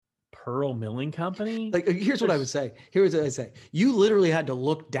Pearl Milling Company? Like, here's what I would say. Here's what I say. You literally had to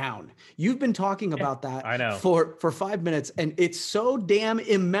look down. You've been talking about that I know. for 5 minutes, and it's so damn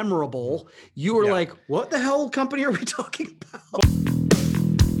immemorable. You were like, what the hell company are we talking about?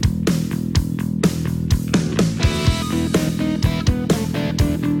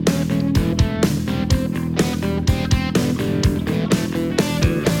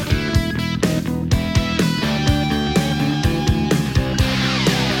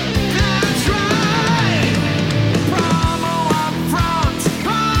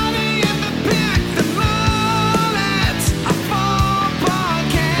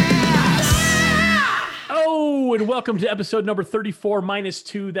 Welcome to episode number 34 minus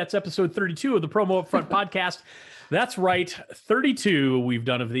 2. That's episode 32 of the Promo Upfront podcast. That's right, 32 we've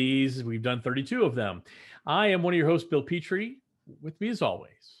done of these. We've done 32 of them. I am one of your hosts, Bill Petrie. With me as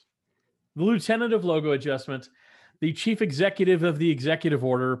always, the lieutenant of logo adjustment, the chief executive of the executive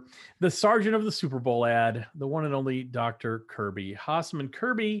order, the sergeant of the Super Bowl ad, the one and only Dr. Kirby Hasseman.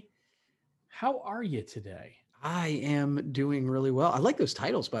 Kirby, how are you today? I am doing really well. I like those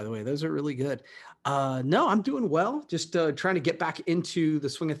titles, by the way. Those are really good. No, I'm doing well. Just trying to get back into the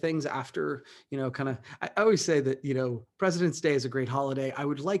swing of things after, I always say that, President's Day is a great holiday. I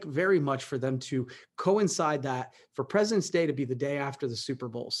would like very much for them to coincide that for President's Day to be the day after the Super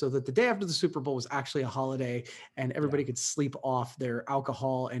Bowl, so that the day after the Super Bowl was actually a holiday and everybody could sleep off their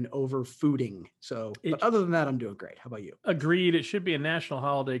alcohol and overfooding. But other than that, I'm doing great. How about you? Agreed. It should be a national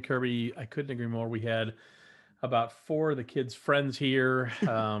holiday, Kirby. I couldn't agree more. We had about 4 of the kids' friends here,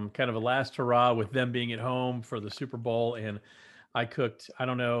 kind of a last hurrah with them being at home for the Super Bowl. And I cooked, I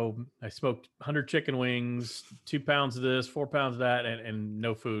smoked 100 chicken wings, 2 pounds of this, 4 pounds of that, and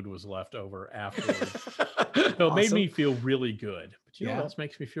no food was left over afterwards. So it made me feel really good. But you know what else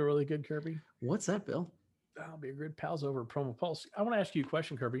makes me feel really good, Kirby? What's that, Bill? I'll be a good pals over at Promo Pulse. I want to ask you a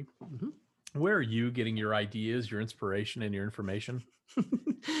question, Kirby. Mm-hmm. Where are you getting your ideas, your inspiration, and your information?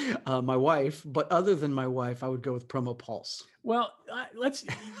 My wife, but other than my wife, I would go with Promo Pulse. Well,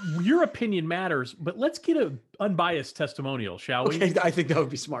 your opinion matters, but let's get an unbiased testimonial, shall we? Okay, I think that would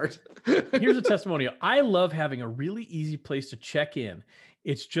be smart. Here's a testimonial. I love having a really easy place to check in.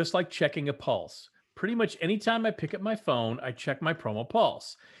 It's just like checking a pulse. Pretty much anytime I pick up my phone, I check my Promo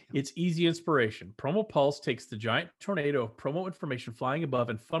Pulse. It's easy inspiration. Promo Pulse takes the giant tornado of promo information flying above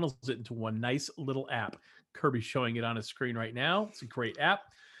and funnels it into one nice little app. Kirby's showing it on his screen right now. It's a great app.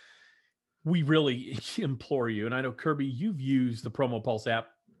 We really implore you, and I know, Kirby, you've used the Promo Pulse app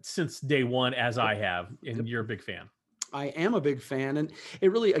since day one, as I have, and you're a big fan. I am a big fan. And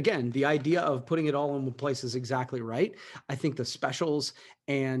it really, again, the idea of putting it all in one place is exactly right. I think the specials,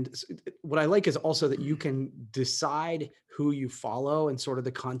 and what I like is also that you can decide who you follow and sort of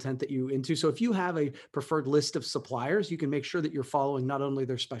the content that you into. So if you have a preferred list of suppliers, you can make sure that you're following not only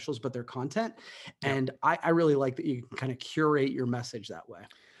their specials, but their content. Yeah. And I really like that you can kind of curate your message that way.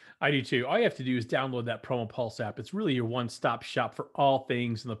 I do too. All you have to do is download that Promo Pulse app. It's really your one-stop shop for all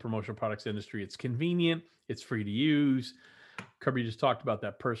things in the promotional products industry. It's convenient. It's free to use. Kirby just talked about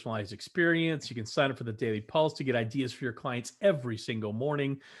that personalized experience. You can sign up for the Daily Pulse to get ideas for your clients every single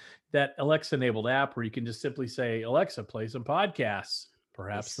morning. That Alexa-enabled app where you can just simply say, Alexa, play some podcasts,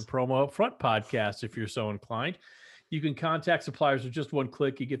 perhaps the Promo Upfront podcast if you're so inclined. You can contact suppliers with just one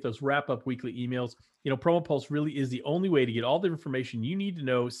click. You get those wrap-up weekly emails. Promo Pulse really is the only way to get all the information you need to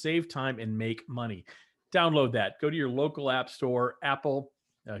know, save time, and make money. Download that. Go to your local app store, Apple,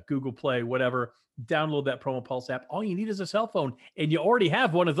 Google Play, whatever. Download that Promo Pulse app. All you need is a cell phone, and you already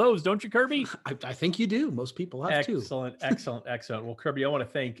have one of those, don't you, Kirby? I think you do. Most people have too. Excellent. Well, Kirby, I want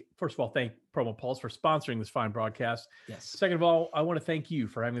to first of all, thank Promo Pulse for sponsoring this fine broadcast. Yes. Second of all, I want to thank you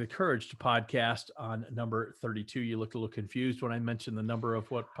for having the courage to podcast on number 32. You looked a little confused when I mentioned the number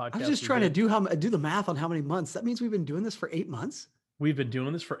of what podcast. I was just trying to do the math on how many months. That means we've been doing this for 8 months. We've been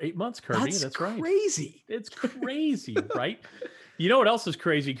doing this for 8 months, Kirby. That's right. Crazy. It's crazy, right? You know what else is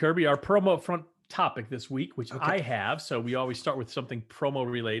crazy, Kirby? Our Promo Upfront topic this week, which I have. So we always start with something promo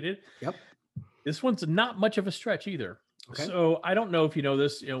related. Yep. This one's not much of a stretch either. Okay. So I don't know if you know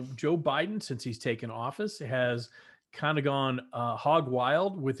this, Joe Biden, since he's taken office, has kind of gone hog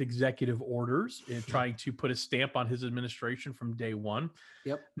wild with executive orders and trying to put a stamp on his administration from day one.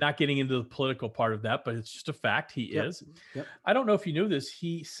 Yep. Not getting into the political part of that, but it's just a fact. He is. Yep. I don't know if you knew this.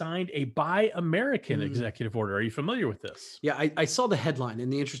 He signed a Buy American executive order. Are you familiar with this? Yeah, I saw the headline. In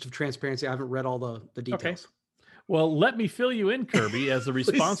the interest of transparency, I haven't read all the details. Okay. Well, let me fill you in, Kirby, as the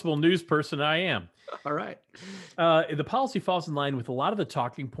responsible news person I am. All right. The policy falls in line with a lot of the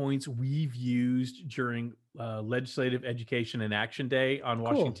talking points we've used during Legislative Education and Action Day on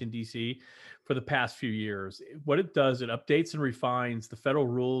Washington, D.C. for for the past few years. What it does, it updates and refines the federal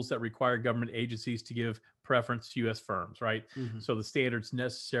rules that require government agencies to give preference to U.S. firms, right? Mhm. So the standards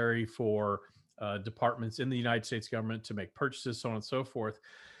necessary for departments in the United States government to make purchases, so on and so forth.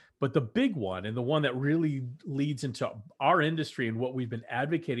 But the big one, and the one that really leads into our industry and what we've been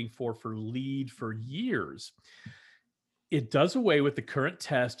advocating for lead for years, it does away with the current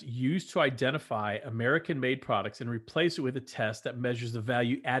test used to identify American made products and replace it with a test that measures the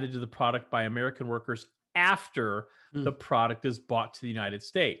value added to the product by American workers after the Mm. product is bought to the United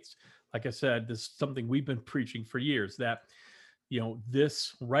States. Like I said, this is something we've been preaching for years, that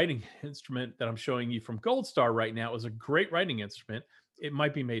this writing instrument that I'm showing you from Gold Star right now is a great writing instrument. It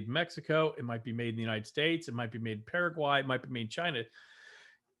might be made in Mexico, it might be made in the United States, it might be made in Paraguay, it might be made in China.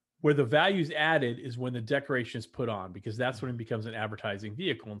 Where the value is added is when the decoration is put on, because that's when it becomes an advertising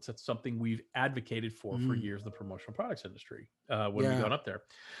vehicle. And that's something we've advocated for Mm. years in the promotional products industry when we've Yeah. gone up there.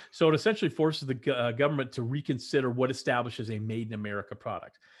 So it essentially forces the government to reconsider what establishes a made in America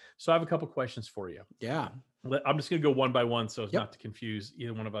product. So I have a couple questions for you. Yeah. I'm just going to go one by one so as Yep. not to confuse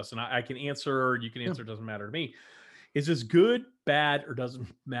either one of us. And I can answer, or you can Yeah. answer, it doesn't matter to me. Is this good, bad, or doesn't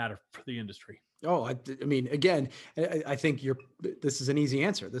matter for the industry? Oh, I mean, again, I think this is an easy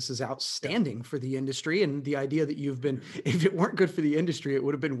answer. This is Yeah. outstanding for the industry. And the idea that you've been, if it weren't good for the industry, it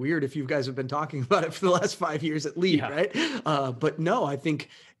would have been weird if you guys have been talking about it for the last 5 years at least, Yeah. right? But no, I think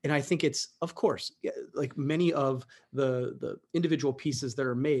it's, of course, like many of the individual pieces that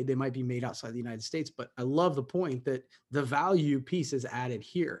are made, they might be made outside the United States. But I love the point that the value piece is added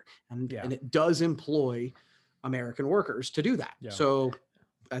here, and Yeah. it does employ American workers to do that. Yeah. So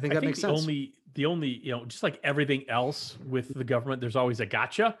I think I that think makes sense. the only, just like everything else with the government, there's always a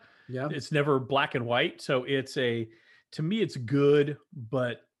gotcha. Yeah. It's never black and white. So to me, it's good,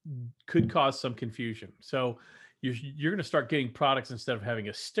 but could cause some confusion. So you're going to start getting products, instead of having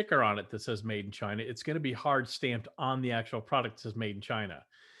a sticker on it that says made in China, it's going to be hard stamped on the actual product that says made in China.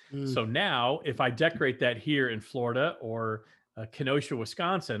 Mm. So now if I decorate that here in Florida or Kenosha,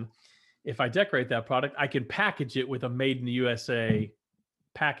 Wisconsin, if I decorate that product, I can package it with a made in the USA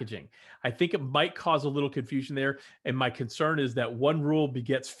packaging. I think it might cause a little confusion there. And my concern is that one rule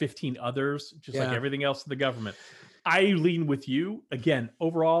begets 15 others, just like Yeah. everything else in the government. I lean with you. Again,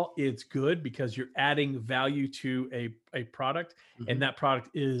 overall, it's good because you're adding value to a product, Mhm. and that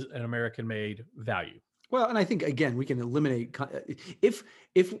product is an American made value. Well, and I think again we can eliminate if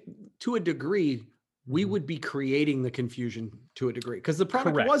to a degree we Mhm. would be creating the confusion to a degree because the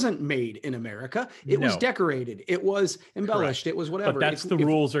product Correct. wasn't made in America. It was No. decorated. It was embellished. Correct. It was whatever. But that's the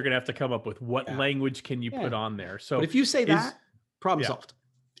rules they're going to have to come up with. What Yeah. language can you Yeah. put on there? But So if you say is that, problem yeah. solved.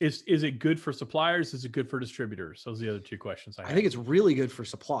 Is it good for suppliers? Is it good for distributors? Those are the other two questions I have. I think it's really good for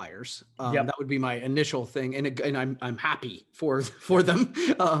suppliers. Yep. That would be my initial thing, and I'm happy for them.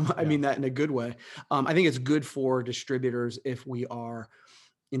 I mean that in a good way. I think it's good for distributors if we are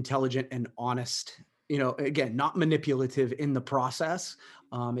intelligent and honest. Again, not manipulative in the process.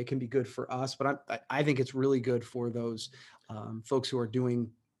 It can be good for us, but I think it's really good for those folks who are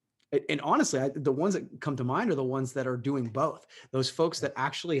doing. And honestly, the ones that come to mind are the ones that are doing both. Those folks that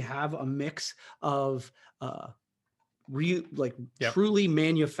actually have a mix of Yep. truly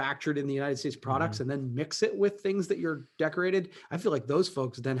manufactured in the United States products, Mhm. and then mix it with things that you're decorated. I feel like those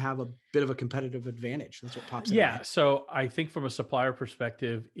folks then have a bit of a competitive advantage. That's what pops in my Yeah. head. So I think from a supplier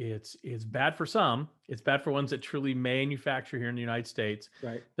perspective, it's bad for some. It's bad for ones that truly manufacture here in the United States.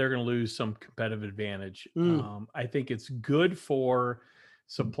 Right. They're going to lose some competitive advantage. Mm. I think it's good for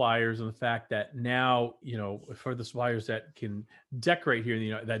suppliers and the fact that now, for the suppliers that can decorate here in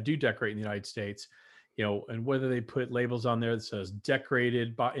the that do decorate in the United States, and whether they put labels on there that says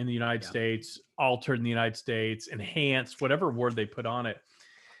decorated in the United Yeah. States, altered in the United States, enhanced, whatever word they put on it,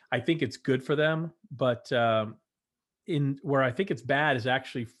 I think it's good for them. But in where I think it's bad is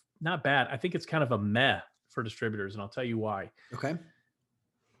actually not bad. I think it's kind of a meh for distributors, and I'll tell you why. Okay.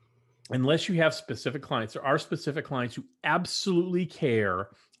 Unless you have specific clients, there are specific clients who absolutely care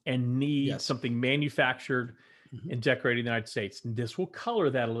and need Yes. something manufactured Mhm. and decorated in the United States. And this will color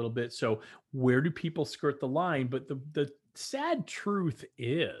that a little bit. So where do people skirt the line? But the sad truth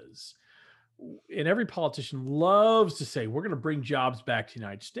is, and every politician loves to say, we're going to bring jobs back to the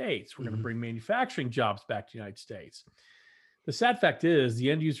United States. We're going Mhm. to bring manufacturing jobs back to the United States. The sad fact is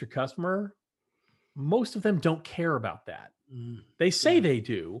the end user customer, most of them don't care about that. Mm. They say Yeah. they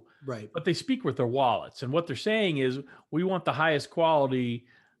do, Right. but they speak with their wallets. And what they're saying is, we want the highest quality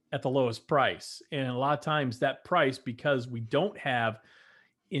at the lowest price. And a lot of times that price, because we don't have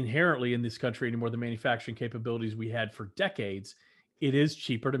inherently in this country anymore the manufacturing capabilities we had for decades, it is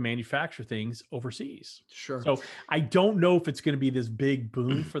cheaper to manufacture things overseas. Sure. So I don't know if it's going to be this big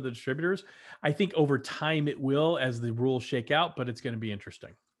boom for the distributors. I think over time it will as the rules shake out, but it's going to be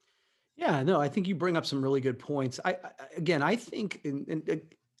interesting. Yeah, no, I think you bring up some really good points. Again, I think,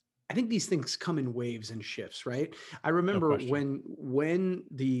 I think these things come in waves and shifts, right? I No remember question. when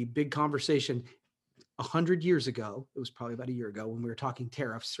the big conversation 100 years ago, it was probably about a year ago when we were talking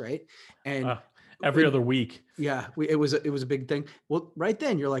tariffs, right? And Uh, every it, other week. yeah, it was a big thing. Well, right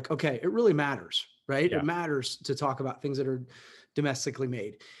then you're like, okay, it really matters, right? It Yeah, matters to talk about things that are domestically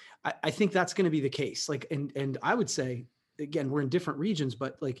made. I think that's going to be the case. Like, and I would say, again, we're in different regions,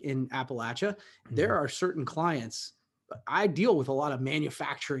 but like in Appalachia, there Mhm. are certain clients. I deal with a lot of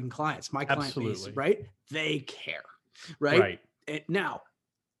manufacturing clients. My client base, Absolutely. right? They care, right? Right. And now,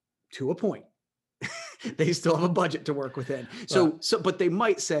 to a point, they still have a budget to work within. Well, But they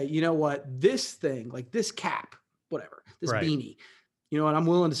might say, you know what, this thing, like this cap, whatever, this right. beanie, you know what, I'm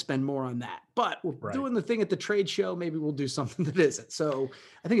willing to spend more on that. But we're Right. doing the thing at the trade show. Maybe we'll do something that isn't. So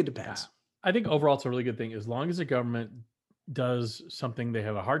I think it Yeah. depends. I think overall it's a really good thing as long as the government does something they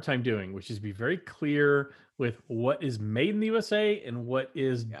have a hard time doing, which is be very clear with what is made in the USA and what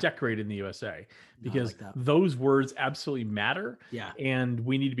is Yeah. decorated in the USA, No, I because like that. those words absolutely matter. Yeah. And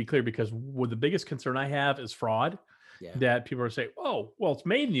we need to be clear because what the biggest concern I have is fraud. Yeah. That people are saying, oh, well, it's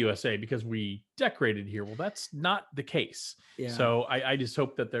made in the USA because we decorated here. Well, that's not the case. Yeah. So I just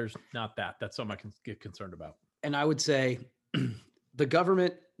hope that there's not that. That's something I can get concerned about. And I would say the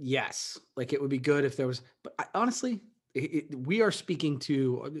government, yes, like it would be good if there was, but honestly, we are speaking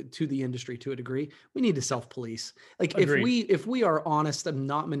to the industry to a degree. We need to self-police. Like Agreed. if we are honest and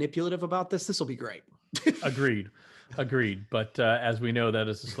not manipulative about this will be great. Agreed. Agreed. But as we know, that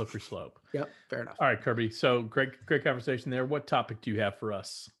is a slippery slope. Yep, fair enough. All right, Kirby. So great conversation there. What topic do you have for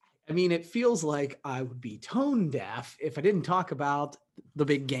us? I mean, it feels like I would be tone deaf if I didn't talk about the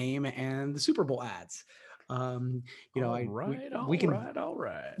big game and the Super Bowl ads. You know, All I right. we All can right. All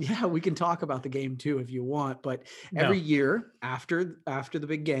right. yeah, we can talk about the game too if you want, but No. every year after the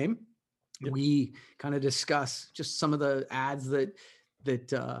big game, Yep. we kind of discuss just some of the ads that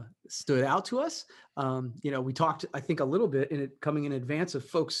stood out to us. You know, we talked, I think, a little bit in it coming in advance of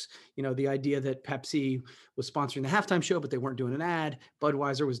folks. You know, the idea that Pepsi was sponsoring the halftime show, but they weren't doing an ad.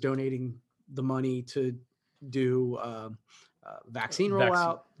 Budweiser was donating the money to do vaccine Vaccine.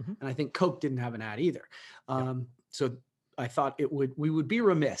 rollout, and I think Coke didn't have an ad either. So I thought we would be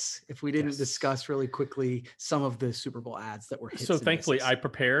remiss if we didn't Yes. discuss really quickly some of the Super Bowl ads that were hits. So and thankfully, misses. I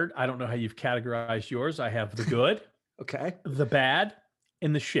prepared. I don't know how you've categorized yours. I have the good, Okay. the bad,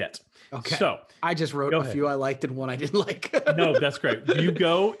 and the shit. Okay. So I just wrote go a ahead. few I liked and one I didn't like. No, that's great. You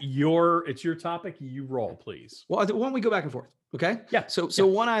go. It's your topic. You roll, please. Well, why don't we go back and forth? Okay. Yeah. So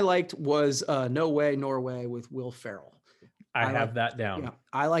one I liked was No Way, Norway with Will Ferrell. I have like- that down. Yeah,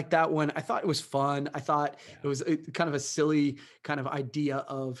 I like that one. I thought it was fun. I thought it was kind of a silly kind of idea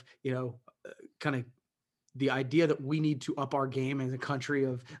of, you know, kind of the idea that we need to up our game in the country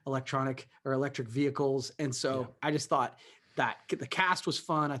of electronic or electric vehicles. And so I just thought that the cast was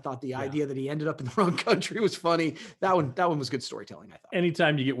fun. I thought the idea that he ended up in the wrong country was funny. That one was good storytelling, I thought.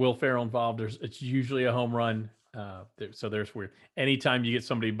 Anytime you get Will Ferrell involved, it's usually a home run. So there's weird. Anytime you get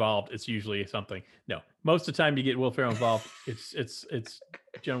somebody involved, it's usually something. No, most of the time you get Will Ferrell involved, it's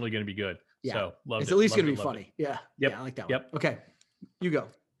generally going to be good. Yeah. So loved It's it. at least Loved going it, to be loved funny. Yeah. Yep. Yeah, I like that one. Yep. Okay. You go.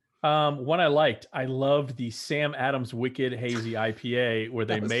 One I liked, I loved the Sam Adams Wicked Hazy IPA where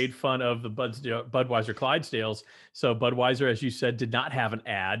they made fun of the Budweiser Clydesdales. So Budweiser, as you said, did not have an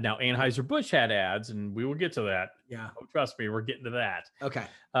ad. Now Anheuser-Busch had ads, and we will get to that. Yeah. Oh, trust me, we're getting to that. Okay.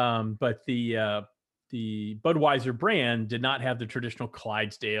 But the Budweiser brand did not have the traditional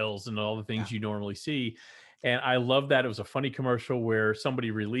Clydesdales and all the things you normally see. And I love that. It was a funny commercial where somebody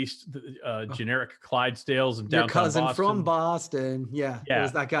released the generic Clydesdales in Your downtown cousin Boston. from Boston. Yeah. It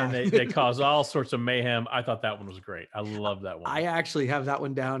was that guy. And they caused all sorts of mayhem. I thought that one was great. I love that one. I actually have that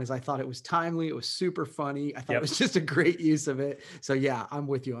one down as I thought it was timely. It was super funny. I thought it was just a great use of it. So yeah, I'm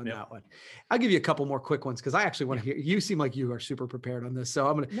with you on that one. I'll give you a couple more quick ones because I actually want to hear. You seem like you are super prepared on this. So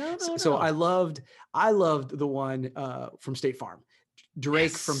I'm gonna. So I loved the one from State Farm.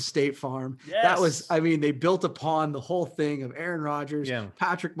 Drake from State Farm. That was, I mean, they built upon the whole thing of Aaron Rodgers,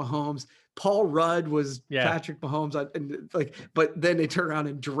 Patrick Mahomes. Paul Rudd was Patrick Mahomes, and but then they turn around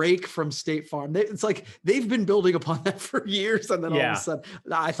and Drake from State Farm. It's like they've been building upon that for years, and then all of a sudden,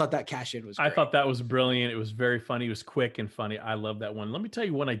 I thought that cash in was great. I thought that was brilliant. It was very funny. It was quick and funny. I love that one. Let me tell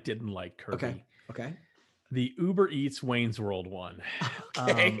you one I didn't like, Kirby. Okay. The Uber Eats Wayne's World one.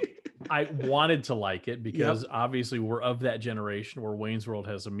 Okay. I wanted to like it because obviously we're of that generation where Wayne's World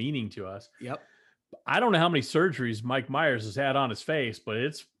has a meaning to us. Yep. I don't know how many surgeries Mike Myers has had on his face, but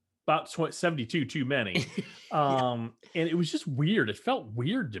it's about 72 too many. Yeah. And it was just weird. It felt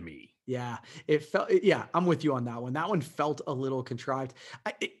weird to me. Yeah, it felt. Yeah, I'm with you on that one. That one felt a little contrived.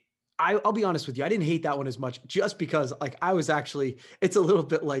 I'll be honest with you. I didn't hate that one as much, just because like I was actually. It's a little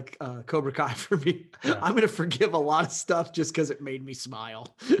bit like Cobra Kai for me. Yeah. I'm gonna forgive a lot of stuff just because it made me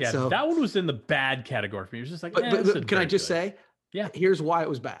smile. Yeah, So, that one was in the bad category for me. It was just like, but this is can I very just good. say, Yeah, here's why it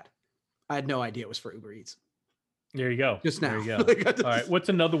was bad. I had no idea it was for Uber Eats. there you go. Just now. There you go. Like, All right, what's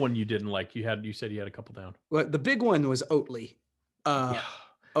another one you didn't like? You said you had a couple down. Well, the big one was Oatly. Yeah,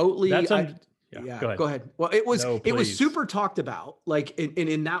 Oatly. that's Yeah, go ahead. Well, it was No, it was please. super talked about, like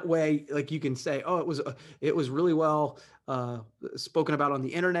in that way, like you can say, oh, it was really well spoken about on the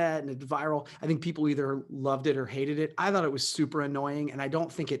internet and it's viral. I think people either loved it or hated it. I thought it was super annoying, and I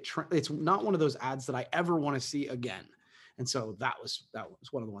don't think it's not one of those ads that I ever want to see again. And so that was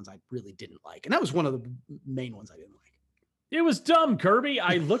one of the ones I really didn't like, and that was one of the main ones I didn't like. It was dumb, Kirby.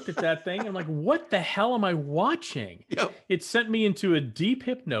 I looked at that thing and I'm like, what the hell am I watching? Yep. It sent me into a deep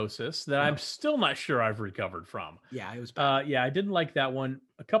hypnosis that I'm still not sure I've recovered from. Yeah, it was bad. Yeah, I didn't like that one.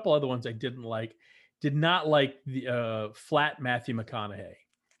 A couple other ones I didn't like. Did not like the flat Matthew McConaughey.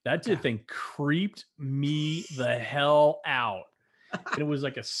 That thing creeped me the hell out. And it was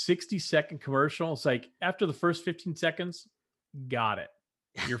like a 60-second commercial. It's like after the first 15 seconds, got it.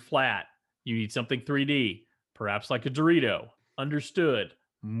 You're flat. You need something 3D. Perhaps like a Dorito. Understood.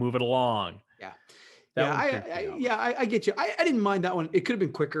 Move it along. Yeah. I I get you. I didn't mind that one. It could have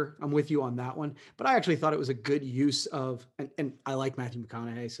been quicker. I'm with you on that one. But I actually thought it was a good use of, and I like Matthew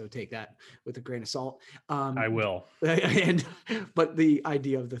McConaughey, so take that with a grain of salt. I will. But the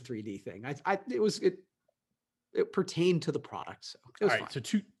idea of the 3D thing, it pertained to the product. So it was all right. fine.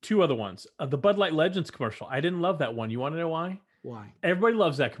 So two other ones. The Bud Light Legends commercial. I didn't love that one. You want to know why? Why? Everybody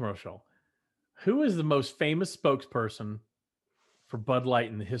loves that commercial. Who is the most famous spokesperson for Bud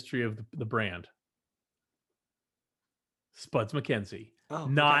Light in the history of the brand? Spuds McKenzie. Oh,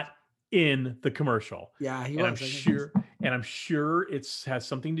 not in the commercial. Yeah, he and was. I'm sure it's has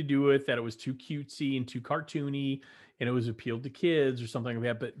something to do with that it was too cutesy and too cartoony and it was appealed to kids or something like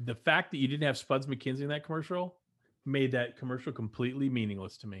that. But the fact that you didn't have Spuds McKenzie in that commercial made that commercial completely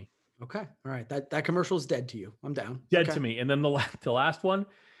meaningless to me. Okay. All right. That commercial is dead to you. I'm down. Dead to me. And then the last one,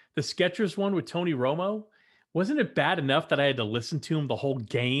 the Skechers one with Tony Romo. Wasn't it bad enough that I had to listen to him the whole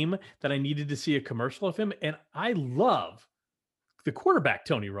game that I needed to see a commercial of him? And I love the quarterback,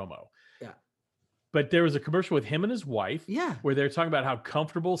 Tony Romo. Yeah. But there was a commercial with him and his wife where they're talking about how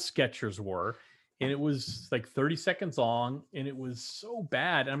comfortable Skechers were. And it was like 30 seconds long. And it was so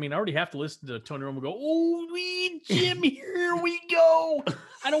bad. I mean, I already have to listen to Tony Romo go, oh, Jim, here we go.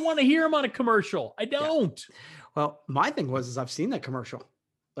 I don't want to hear him on a commercial. I don't. Yeah. Well, my thing is I've seen that commercial.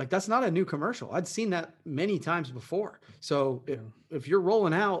 Like, that's not a new commercial. I'd seen that many times before. So if you're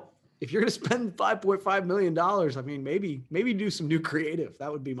rolling out, if you're going to spend $5.5 million, I mean, maybe do some new creative.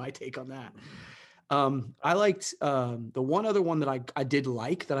 That would be my take on that. I liked the one other one that I did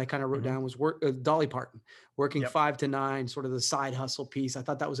like that I kind of wrote down was Dolly Parton working 5 to 9, sort of the side hustle piece. I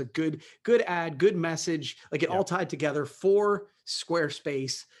thought that was a good ad, good message. Like it all tied together for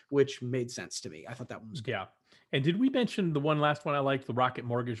Squarespace, which made sense to me. I thought that one was good. Yeah. And did we mention the last one I liked, the Rocket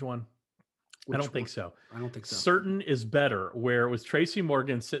Mortgage one? Which I don't think so. I don't think so. Certain is Better, where it was Tracy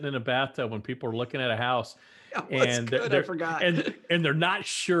Morgan sitting in a bathtub when people were looking at a house. And I forgot. And they're not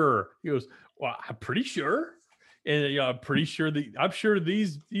sure. He goes, well, I'm pretty sure. And I'm pretty sure I'm sure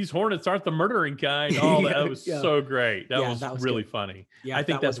these hornets aren't the murdering kind. Oh, that was so great. That was really funny. Yeah, I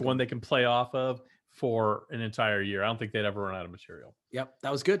think that's one they can play off of for an entire year. I don't think they'd ever run out of material. Yep,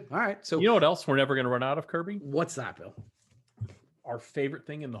 that was good. All right. So you know what else we're never going to run out of, Kirby? What's that, Bill? Our favorite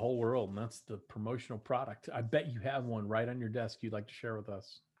thing in the whole world, and that's the promotional product. I bet you have one right on your desk you'd like to share with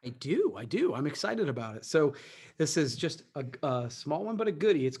us. I do. I'm excited about it. So this is just a small one, but a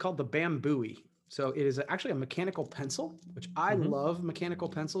goodie. It's called the Bambooey. So it is actually a mechanical pencil, which I love mechanical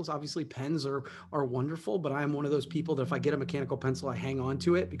pencils. Obviously, pens are wonderful, but I'm one of those people that if I get a mechanical pencil, I hang on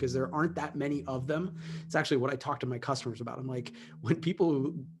to it because there aren't that many of them. It's actually what I talk to my customers about. I'm like, when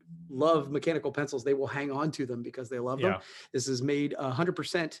people love mechanical pencils, they will hang on to them because they love them. This is made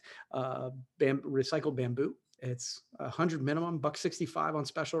 100% recycled bamboo. It's 100 minimum, $165 on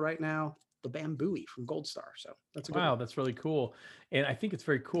special right now. The Bambooey from Gold Star. So that's a good one. That's really cool. And I think it's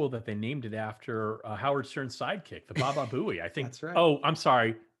very cool that they named it after Howard Stern's sidekick, the Baba Booey. I think that's right. Oh, I'm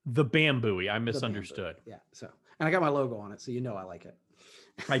sorry. The Bambooey. I misunderstood. Yeah. So, and I got my logo on it. So, I like it.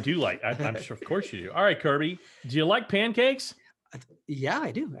 I do like, I'm sure, of course you do. All right, Kirby, do you like pancakes? Yeah,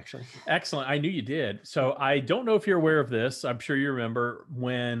 I do actually. Excellent. I knew you did. So I don't know if you're aware of this. I'm sure you remember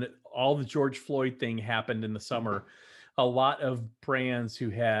when all the George Floyd thing happened in the summer, a lot of brands who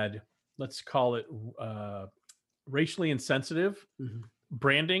had, let's call it, uh, racially insensitive Mhm.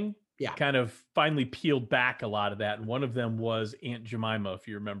 branding Yeah, kind of finally peeled back a lot of that. And one of them was Aunt Jemima, if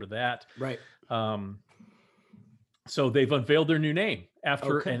you remember that. right. Um, so they've unveiled their new name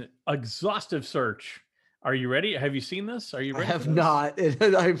after Okay. an exhaustive search. Are you ready? Have you seen this? Are you I ready for have this?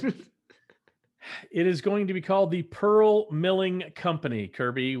 not. I've, It is going to be called the Pearl Milling Company.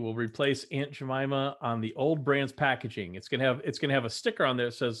 Kirby will replace Aunt Jemima on the old brand's packaging. It's gonna have a sticker on there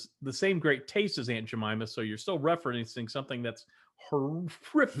that says the same great taste as Aunt Jemima. So you're still referencing something that's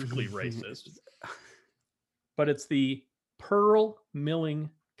horrifically racist. But it's the Pearl Milling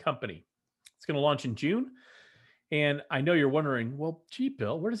Company. It's going to launch in June. And I know you're wondering, well, gee,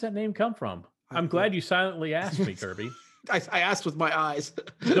 Bill, where does that name come from? I'm yeah. glad you silently asked me, Kirby. I asked with my eyes.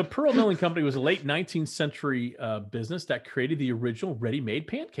 The Pearl Milling Company was a late 19th century business that created the original ready-made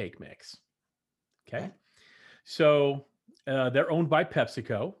pancake mix. Okay, Okay. so they're owned by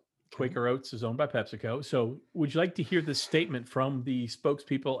PepsiCo. Okay. Quaker Oats is owned by PepsiCo. So, would you like to hear this statement from the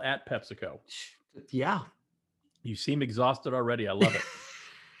spokespeople at PepsiCo? Yeah. You seem exhausted already. I love it.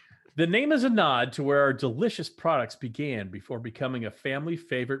 The name is a nod to where our delicious products began before becoming a family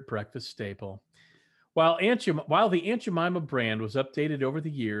favorite breakfast staple. While the Aunt Jemima brand was updated over the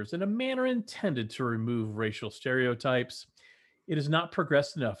years in a manner intended to remove racial stereotypes, it has not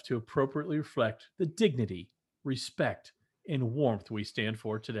progressed enough to appropriately reflect the dignity, respect, and warmth we stand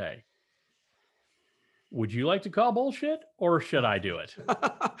for today. Would you like to call bullshit or should I do it?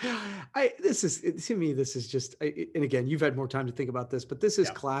 This is to me, this is just, and again, you've had more time to think about this, but this is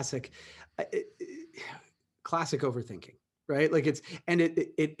Yeah. classic, classic overthinking, right? Like and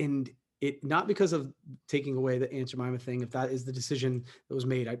it not because of taking away the Aunt Jemima thing. If that is the decision that was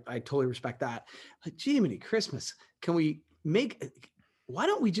made, I totally respect that. But Jiminy Christmas, can we why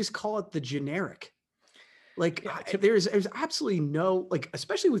don't we just call it the generic? Like Yeah. there's absolutely no, like,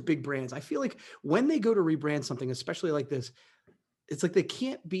 especially with big brands. I feel like when they go to rebrand something, especially like this, it's like they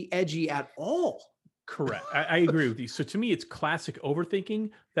can't be edgy at all. Correct. I agree with you. So to me, it's classic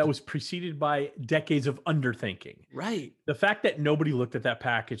overthinking that was preceded by decades of underthinking. Right. The fact that nobody looked at that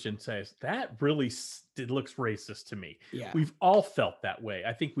package and says that really it looks racist to me. Yeah. We've all felt that way.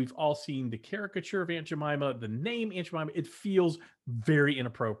 I think we've all seen the caricature of Aunt Jemima, the name Aunt Jemima. It feels very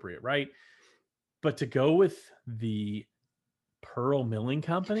inappropriate, right? But to go with the Pearl Milling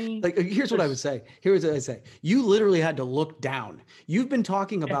Company, Like, here's what I would say. Here's what I say. You literally had to look down. You've been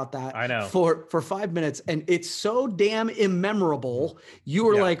talking yeah, about that I know. for 5 minutes, and it's so damn immemorable. You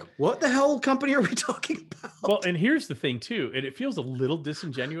were Yeah. like, "What the hell company are we talking about?" Well, and here's the thing too, and it feels a little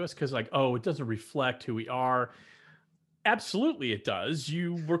disingenuous because, like, oh, it doesn't reflect who we are. Absolutely, it does.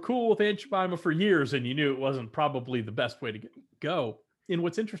 You were cool with Aunt Jemima for years, and you knew it wasn't probably the best way to go. And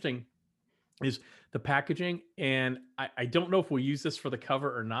what's interesting is the packaging, and I don't know if we'll use this for the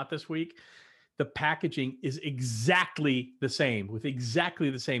cover or not this week. The packaging is exactly the same with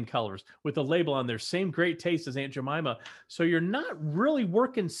exactly the same colors with the label on there, same great taste as Aunt Jemima. So you're not really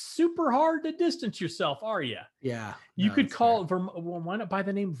working super hard to distance yourself, are you? Yeah. You No, could that's fair. call it, well, why not buy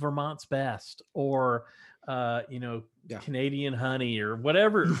the name Vermont's Best or, Yeah. Canadian Honey or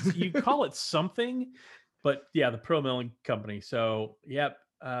whatever. You call it something, but yeah, the Pro Milling Company. So, yep.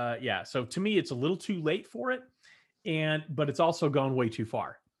 Yeah. So to me, it's a little too late for it. But it's also gone way too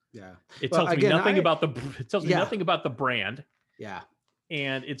far. Yeah. It Well, tells me again, nothing about it tells me yeah. nothing about the brand, Yeah.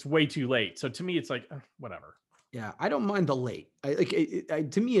 and it's way too late. So to me, it's like, whatever. Yeah, I don't mind the late.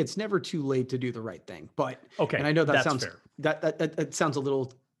 To me, it's never too late to do the right thing. But Okay, and I know that that's sounds fair. that sounds a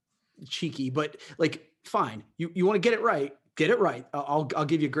little cheeky, but like, fine. You want to get it right, get it right. I'll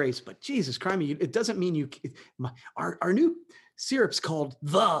give you grace. But Jesus Christ, it doesn't mean our new syrup's called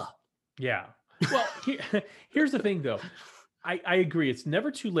the. Yeah. Well, here's the thing, though. I agree. It's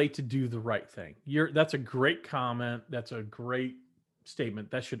never too late to do the right thing. That's a great comment. That's a great statement.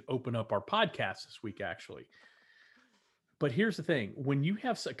 That should open up our podcast this week, actually. But here's the thing: when you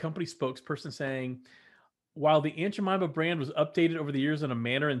have a company spokesperson saying, while the Aunt Jemima brand was updated over the years in a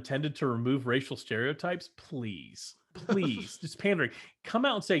manner intended to remove racial stereotypes, please, just pandering, come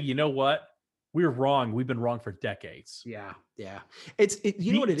out and say, you know what? We're wrong. We've been wrong for decades. Yeah, yeah.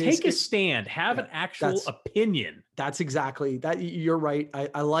 You know what it is? Take a stand. Have an actual opinion. That's exactly that. You're right.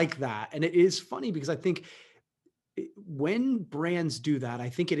 I like that. And it is funny because I think when brands do that, I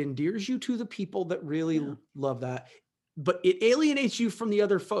think it endears you to the people that really love that. but it alienates you from the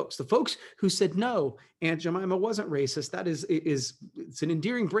other folks. The folks who said, no, Aunt Jemima wasn't racist. That is it's an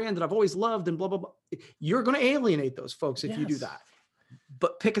endearing brand that I've always loved and blah, blah, blah. You're going to alienate those folks if you do Yes. that.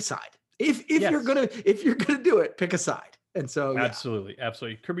 But pick a side. If Yes. you're gonna do it, pick a side. And so absolutely.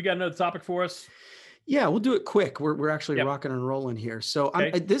 Kirby, got another topic for us? Yeah, we'll do it quick. We're actually Yep. rocking and rolling here. So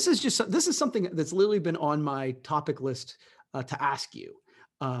Okay. this is something that's literally been on my topic list to ask you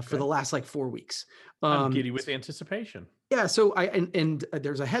for the last like 4 weeks. I'm giddy with anticipation. Yeah. So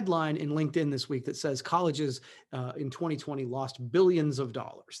there's a headline in LinkedIn this week that says colleges in 2020 lost billions of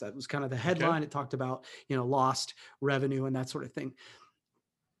dollars. That was kind of the headline. It talked about, lost revenue and that sort of thing.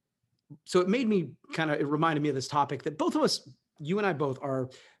 So it reminded me of this topic that both of us, you and I both are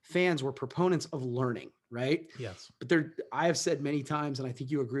fans, we're proponents of learning, right? Yes. But I have said many times, and I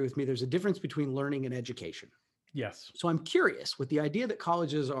think you agree with me, there's a difference between learning and education. Yes. So I'm curious, with the idea that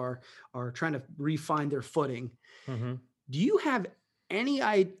colleges are trying to refine their footing, Mm-hmm. do you have any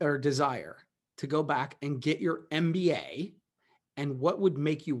desire to go back and get your MBA, and what would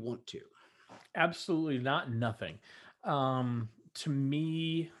make you want to? Absolutely not. Nothing. To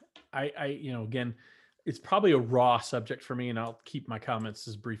me, I again, it's probably a raw subject for me, and I'll keep my comments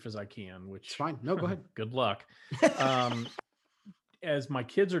as brief as I can, which It's fine. No, go ahead. Good luck. As my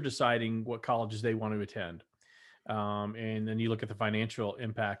kids are deciding what colleges they want to attend, and then you look at the financial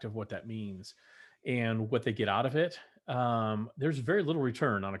impact of what that means and what they get out of it. There's very little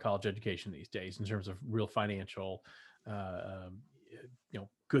return on a college education these days in terms of real financial,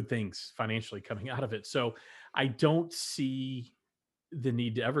 good things financially coming out of it. So I don't see the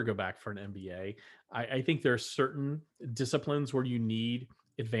need to ever go back for an MBA. I think there are certain disciplines where you need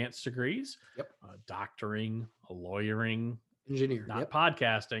advanced degrees, doctoring, lawyering, engineer, not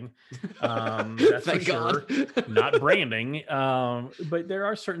podcasting. That's for sure. Not branding. But there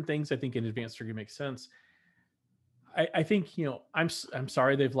are certain things I think an advanced degree makes sense. I think, I'm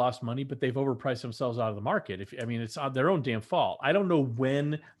sorry they've lost money, but they've overpriced themselves out of the market. It's on their own damn fault. I don't know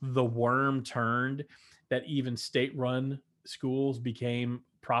when the worm turned that even state-run schools became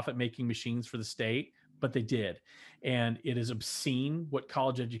profit-making machines for the state, but they did. And it is obscene what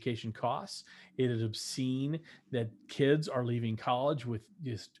college education costs. It is obscene that kids are leaving college with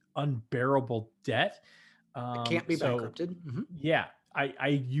just unbearable debt. Can't be bankrupted. Mm-hmm. Yeah.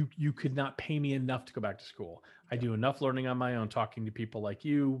 You could not pay me enough to go back to school. I do enough learning on my own, talking to people like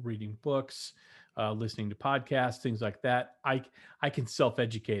you, reading books, listening to podcasts, things like that. I can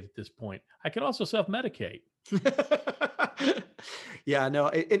self-educate at this point. I can also self-medicate. Yeah, no.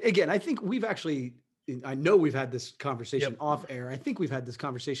 And again, I think I know we've had this conversation off air. I think we've had this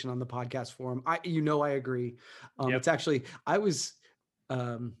conversation on the podcast forum. I agree. It's actually, I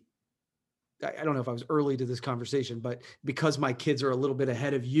don't know if I was early to this conversation, but because my kids are a little bit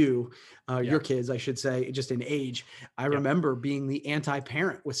ahead of you, your kids, I should say, just in age, I remember being the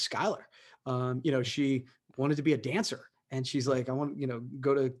anti-parent with Skylar. She wanted to be a dancer, and she's like, I want,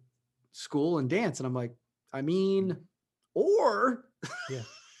 go to school and dance. And I'm like, or,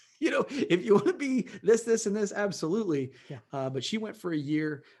 if you want to be this, and this, absolutely. Yeah. But she went for a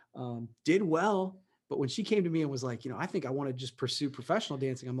year, did well. But when she came to me and was like, I think I want to just pursue professional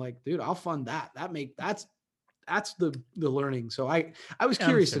dancing, I'm like, dude, I'll fund that. That's the learning. So I was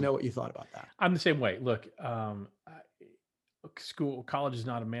curious to know what you thought about that. I'm the same way. Look, college is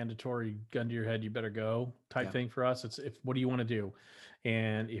not a mandatory gun to your head, you better go type thing for us. It's what do you want to do?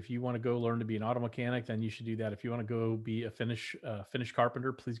 And if you want to go learn to be an auto mechanic, then you should do that. If you want to go be a finish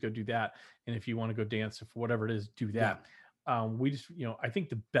carpenter, please go do that. And if you want to go dance, if whatever it is, do that. We just, I think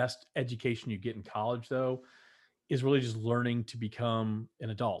the best education you get in college, though, is really just learning to become an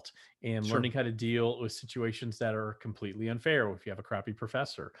adult and learning how to deal with situations that are completely unfair. If you have a crappy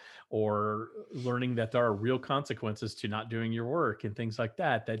professor, or learning that there are real consequences to not doing your work and things like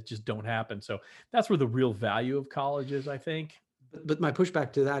that just don't happen. So that's where the real value of college is, I think. But my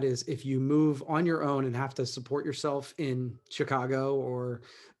pushback to that is, if you move on your own and have to support yourself in Chicago or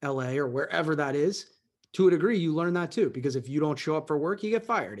LA or wherever that is, to a degree, you learn that too, because if you don't show up for work, you get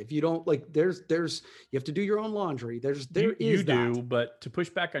fired. If you don't, there's you have to do your own laundry. You do, but to push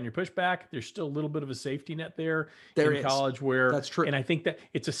back on your pushback, there's still a little bit of a safety net there in college where that's true. And I think that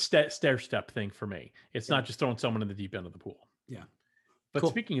it's a stair step thing for me. It's not just throwing someone in the deep end of the pool. Yeah. But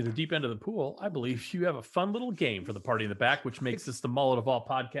speaking of the deep end of the pool, I believe you have a fun little game for the party in the back, which makes this the mullet of all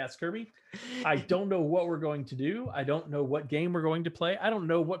podcasts, Kirby. I don't know what we're going to do. I don't know what game we're going to play. I don't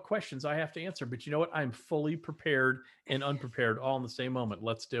know what questions I have to answer. But you know what? I'm fully prepared and unprepared all in the same moment.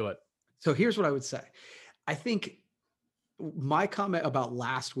 Let's do it. So here's what I would say. I think my comment about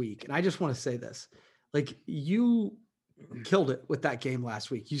last week, and I just want to say this, you killed it with that game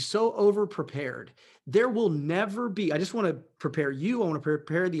last week. You so over prepared. There will never be, I just want to prepare you. I want to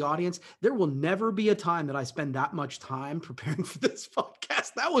prepare the audience. There will never be a time that I spend that much time preparing for this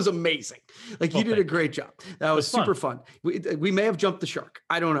podcast. That was amazing. Like you did a great job. That was super fun. We may have jumped the shark.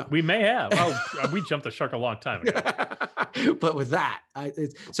 I don't know. We may have. Oh, we jumped the shark a long time ago. But with that,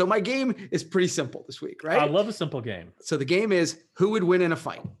 so my game is pretty simple this week, right? I love a simple game. So the game is who would win in a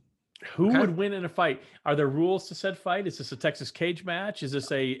fight? Who would win in a fight? Are there rules to said fight? Is this a Texas cage match? Is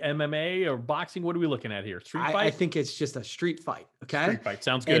this a MMA or boxing? What are we looking at here? Street fight? I think it's just a street fight. Okay. Street fight.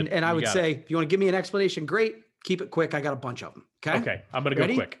 Sounds good. And I would say, if you want to give me an explanation, great. Keep it quick. I got a bunch of them. Okay. Okay. I'm going to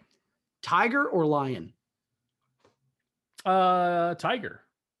go quick. Tiger or lion? Tiger.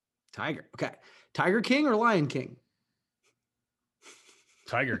 Tiger. Okay. Tiger King or Lion King?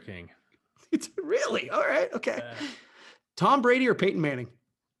 Tiger King. It's really? All right. Okay. Tom Brady or Peyton Manning?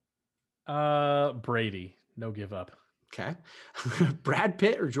 Brady. No give up. Okay. Brad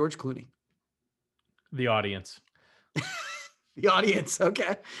Pitt or George Clooney? The audience. The audience.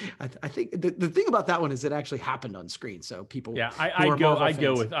 Okay. I think the thing about that one is it actually happened on screen. So people. Yeah. I'd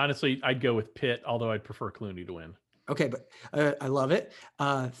go with, honestly, I'd go with Pitt, although I'd prefer Clooney to win. Okay. But I love it.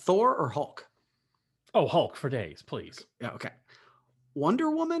 Thor or Hulk? Oh, Hulk for days, please. Yeah. Okay.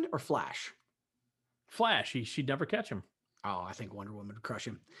 Wonder Woman or Flash? Flash. She'd never catch him. Oh, I think Wonder Woman would crush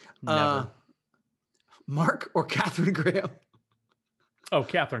him. Never. Mark or Catherine Graham? Oh,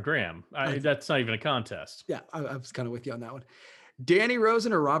 Catherine Graham. That's not even a contest. Yeah, I was kind of with you on that one. Danny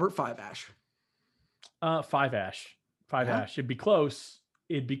Rosen or Robert Five Ash? Five Ash. It'd be close.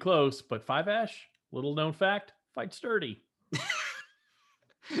 But Five Ash, little known fact, fight sturdy.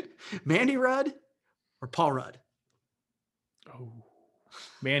 Mandy Rudd or Paul Rudd? Oh,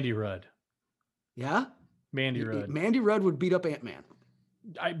 Mandy Rudd. Yeah? Mandy Rudd. Mandy Rudd would beat up Ant-Man.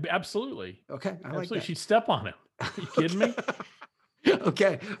 Absolutely. Okay. I like that. She'd step on him. Are you kidding me?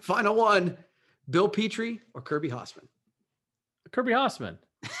 Okay. Final one. Bill Petrie or Kirby Hossman? Kirby Hossman.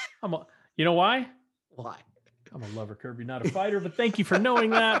 You know why? Why? I'm a lover, Kirby, not a fighter, but thank you for knowing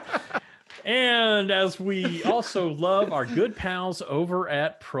that. And as we also love our good pals over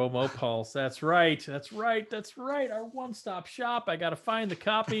at Promo Pulse. That's right. Our one-stop shop. I got to find the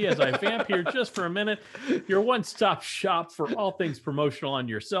copy as I vamp here just for a minute. Your one-stop shop for all things promotional on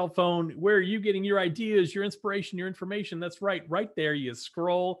your cell phone. Where are you getting your ideas, your inspiration, your information? That's right. Right there. You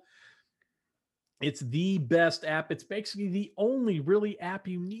scroll. It's the best app. It's basically the only really app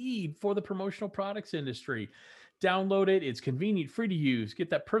you need for the promotional products industry. Download it. It's convenient, free to use. Get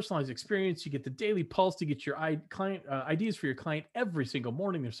that personalized experience. You get the daily pulse to get your client ideas for your client every single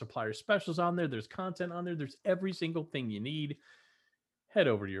morning. There's supplier specials on there. There's content on there. There's every single thing you need. Head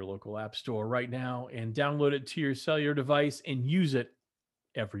over to your local app store right now and download it to your cellular device and use it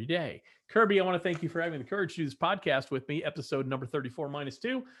every day. Kirby, I want to thank you for having the courage to do this podcast with me. Episode number 34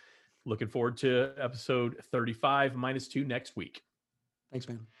 -2. Looking forward to episode 35 -2 next week. Thanks,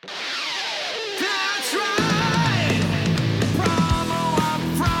 man. That's right.